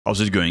How's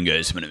it going,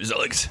 guys? My name is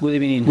Alex. Good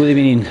evening. Good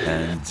evening.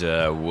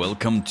 And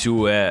welcome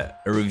to a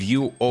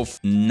review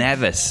of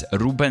Neves,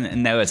 Ruben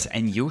Neves,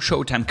 a new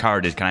Showtime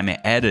card that can be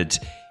added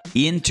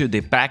into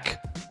the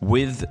pack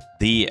with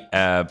the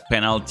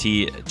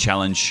penalty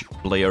challenge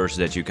players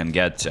that you can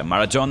get.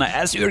 Maradona,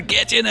 as you're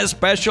getting a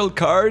special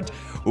card.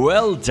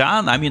 Well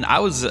done. I mean, I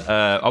was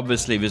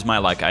obviously with my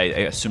luck, I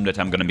assumed that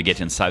I'm going to be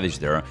getting Savage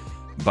there,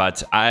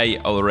 but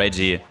I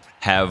already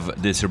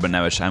have this Ruben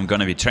Neves. I'm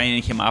gonna be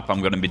training him up,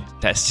 I'm gonna be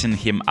testing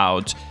him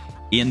out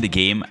in the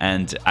game,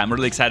 and I'm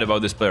really excited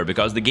about this player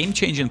because the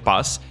game-changing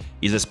pass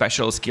is a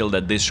special skill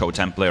that this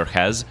Showtime player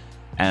has,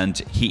 and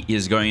he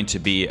is going to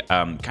be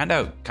kind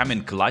of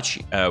coming clutch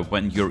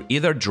when you're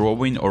either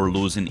drawing or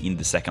losing in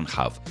the second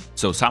half.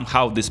 So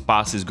somehow this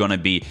pass is gonna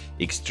be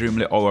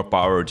extremely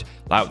overpowered.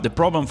 Now, the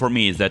problem for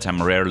me is that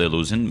I'm rarely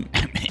losing.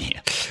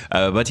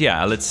 But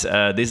yeah, let's.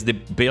 This is the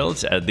build.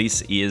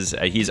 This is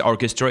his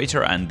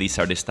orchestrator, and these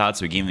are the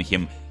stats. We're giving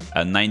him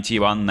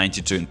 91,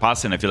 92 in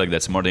passing. I feel like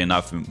that's more than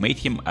enough. We made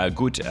him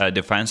good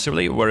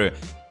defensively, very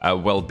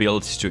well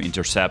built to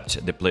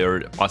intercept the player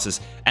passes.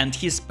 And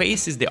his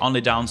pace is the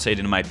only downside,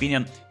 in my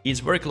opinion.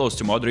 He's very close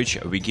to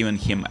Modric. We're giving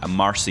him a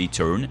Marcy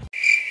turn.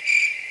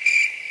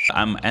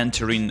 I'm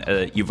entering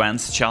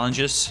events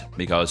challenges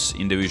because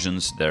in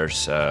divisions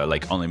there's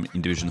like only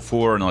in division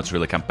 4, not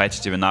really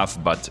competitive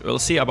enough, but we'll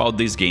see about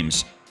these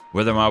games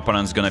whether my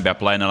opponent's gonna be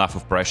applying a lot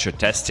of pressure,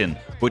 testing,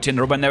 putting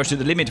Ruben Neves to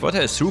the limit. What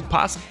a through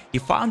pass, he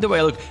found a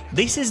way. Look,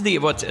 this is the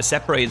what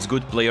separates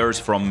good players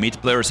from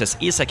mid players, as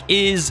Isak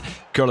is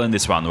curling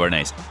this one, very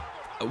nice.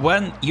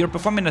 When you're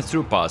performing a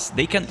through pass,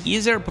 they can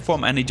either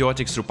perform an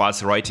idiotic through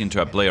pass right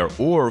into a player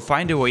or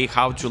find a way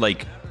how to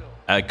like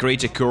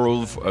create a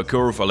curve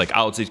or like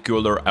outside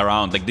curler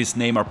around, like this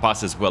Neymar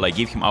pass as well. I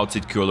give him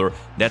outside curler.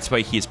 That's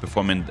why he's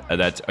performing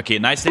that. Okay,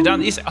 nicely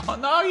done. Oh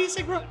no, he's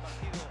a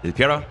Del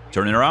Piero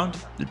turning around.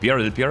 Del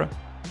Piero.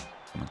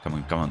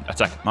 Come on,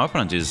 attack. My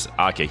opponent is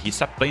okay. He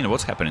stopped playing.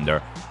 What's happening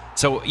there?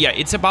 So yeah,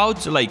 it's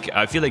about like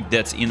I feel like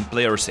that's in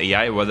player's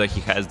AI whether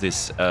he has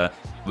this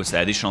with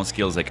additional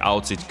skills like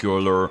outside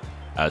curler,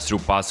 through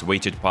pass,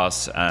 weighted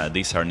pass.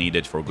 These are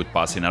needed for good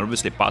passing. And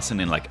obviously passing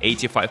in like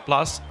 85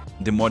 plus.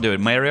 The more the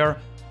merrier.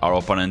 Our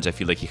opponent, I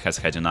feel like he has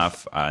had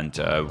enough, and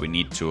we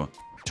need to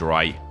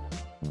try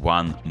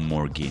one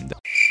more game.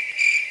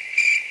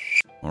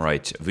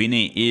 Alright,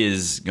 Vinny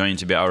is going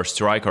to be our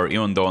striker,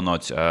 even though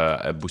not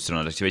a booster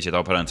not activated.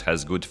 Our opponent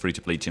has good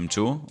free-to-play team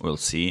too. We'll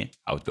see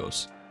how it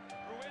goes.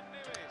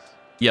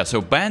 Yeah,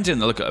 so Bandin,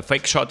 look, a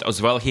fake shot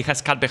as well. He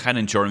has cut behind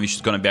in turn, which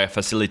is going to be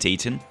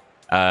facilitating.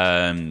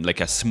 Like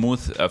a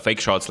smooth fake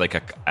shots,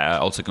 like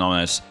also known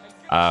as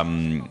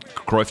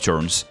Cruyff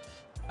turns.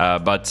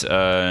 But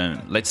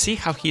let's see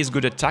how he is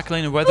good at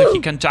tackling, whether he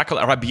can tackle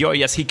Rabiot.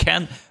 Yes, he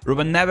can.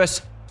 Ruben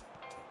Neves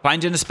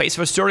finding a space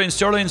for Sterling.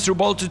 Sterling through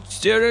ball to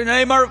Sterling.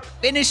 Neymar,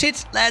 finish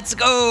it. Let's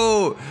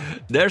go.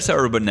 There's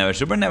our Ruben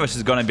Neves. Ruben Neves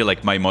is gonna be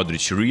like my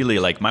Modric. Really,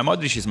 like my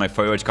Modric is my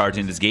favorite card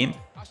in this game.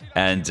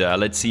 And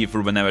let's see if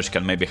Ruben Neves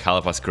can maybe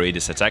help us create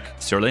this attack.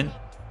 Sterling.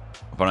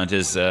 Opponent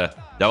is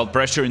double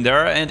pressure in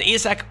there, and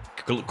Isak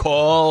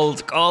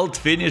cold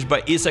finish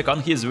by Isak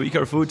on his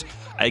weaker foot.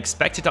 I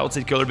expected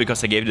outside killer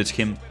because I gave it to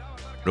him.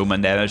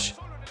 Ruben Neves.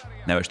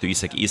 Neves to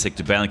Isak. Isak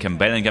to Bellingham.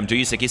 Bellingham to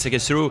Isak. Isak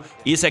is through.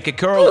 Isak a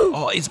curl.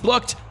 Oh, it's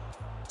blocked.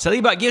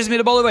 Saliba gives me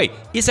the ball away.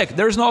 Isak,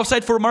 there's no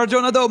offside for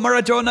Maradona though.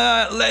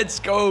 Maradona, let's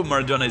go.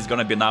 Maradona is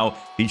gonna be now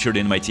featured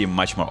in my team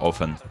much more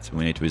often. Let's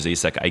win it with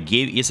Isak. I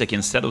gave Isak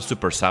instead of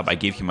super sub, I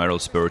gave him aerial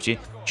superiority.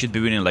 Should be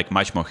winning like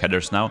much more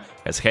headers now.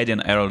 Has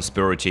heading aerial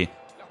superiority.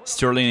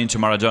 Sterling into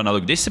Maradona.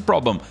 Look, this is a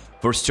problem.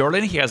 For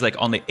Sterling, he has like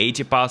only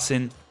 80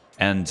 passing.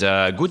 And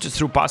good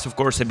through pass, of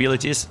course,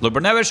 abilities.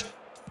 Ruben Neves.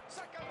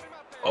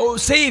 Oh,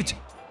 saved!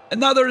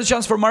 Another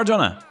chance for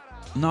Maradona.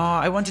 No,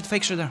 I wanted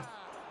fake shot there.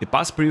 The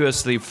pass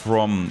previously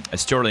from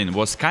Sterling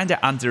was kind of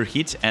under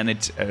hit, and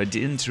it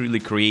didn't really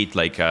create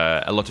like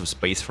a lot of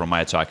space for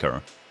my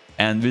attacker.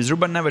 And with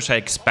Ruben Neves, I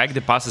expect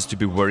the passes to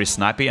be very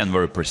snappy and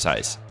very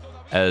precise.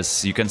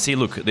 As you can see,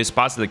 look, this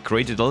pass that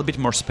created a little bit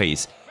more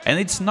space. And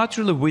it's not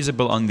really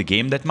visible on the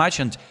game that much,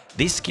 and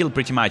this skill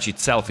pretty much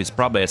itself is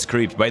probably a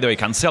script. By the way,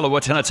 Cancelo,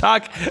 what an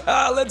attack!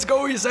 Let's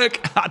go,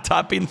 Isak!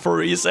 Tap in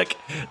for Isak.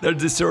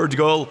 There's the third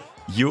goal.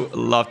 You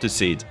love to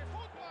see it.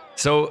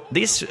 So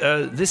this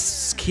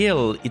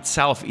skill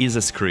itself is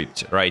a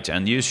script, right?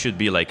 And you should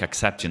be like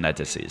accepting that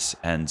as is.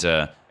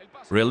 And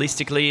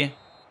realistically,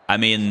 I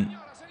mean,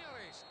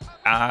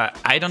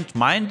 I don't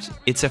mind.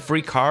 It's a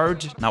free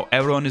card. Now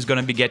everyone is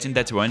gonna be getting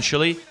that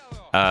eventually.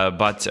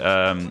 But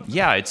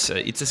yeah, it's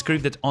a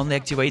script that only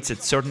activates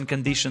at certain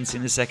conditions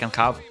in the second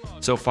half.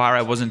 So far,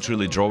 I wasn't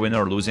really drawing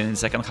or losing in the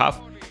second half.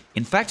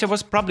 In fact, I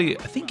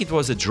think it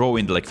was a draw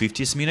in the like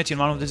 50th minute in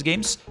one of these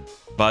games.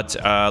 But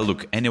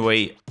look,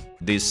 anyway,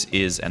 this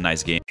is a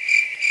nice game.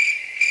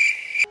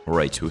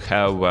 Alright, we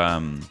have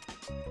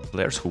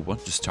players who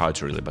want to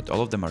start really, but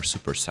all of them are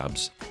super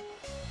subs.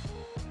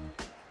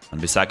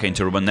 And Bissaka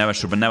into Ruben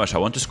Neves. Ruben Neves, I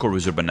want to score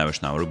with Ruben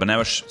Neves now. Ruben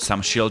Neves,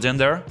 some shield in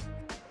there.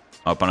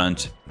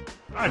 Opponent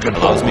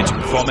Allows me to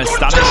perform a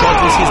stunning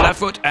shot with his left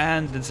foot,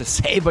 and it's a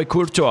save by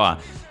Courtois.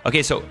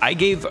 Okay, so I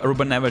gave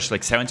Ruben Neves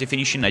like 70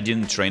 finishing, I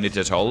didn't train it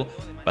at all,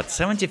 but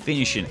 70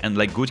 finishing and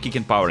like good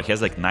kicking power, he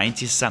has like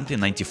 90 something,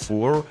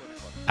 94.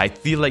 I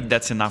feel like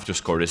that's enough to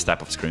score this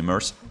type of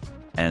screamers,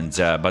 and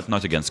but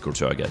not against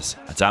Courtois, I guess.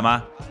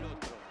 Atama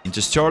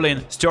into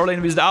Sterling.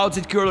 Sterling with the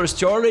outside curler.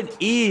 Sterling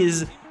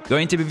is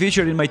going to be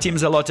featured in my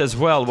teams a lot as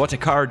well. What a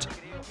card.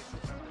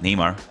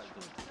 Neymar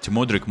to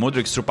Modric.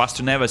 Modric through pass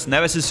to Neves.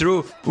 Neves is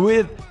through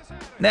with...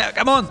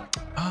 Come on!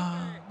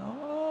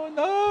 Oh,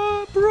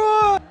 no,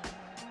 bro!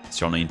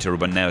 Sterling into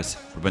Ruben Neves.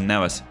 Ruben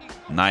Neves.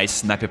 Nice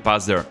snappy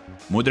pass there.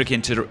 Modric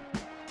into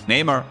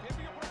Neymar.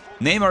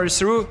 Neymar is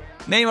through.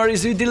 Neymar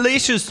is a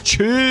delicious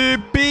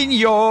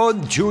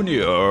Chipignon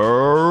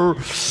Jr.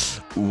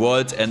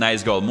 What a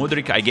nice goal.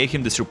 Modric, I gave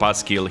him the through pass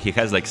skill. He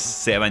has like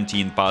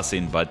 17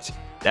 passing, but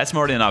that's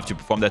more than enough to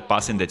perform that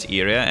pass in that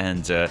area,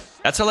 and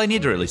that's all I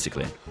need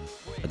realistically.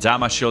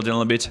 Adama shielding a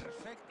little bit.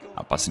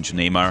 I'm passing to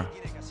Neymar.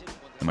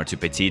 Neymar to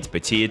Petit.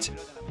 Petit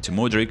to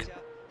Modric.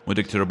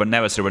 Modric to Ruben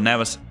Neves. Ruben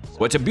Neves.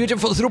 What a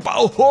beautiful through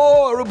pass.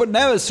 Oh, Ruben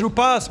Neves through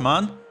pass,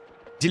 man.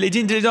 Dilly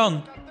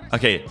don.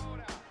 Okay.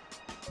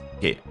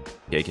 Okay.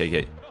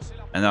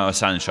 And now a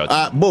silent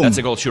shot. Boom. That's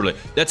a goal, surely.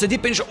 That's a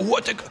deep in shot.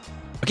 What a...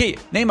 Okay,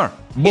 Neymar.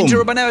 Boom. Into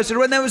Ruben Neves.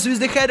 Ruben Neves with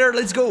the header.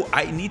 Let's go.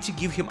 I need to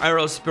give him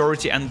aerial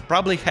superiority and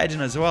probably heading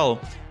as well.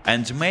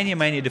 And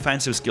many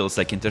defensive skills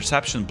like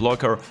interception,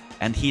 blocker.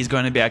 And he's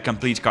going to be a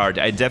complete card.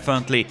 I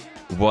definitely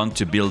want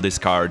to build this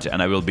card.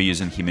 And I will be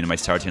using him in my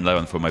starting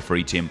 11 for my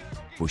free team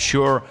for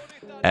sure.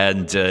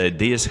 And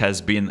this has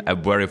been a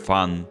very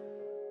fun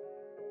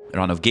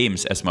run of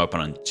games as my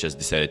opponent just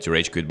decided to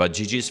rage quit. But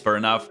GG's, fair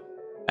enough.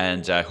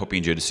 And I hope you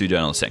enjoyed the video,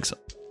 and I'll thanks.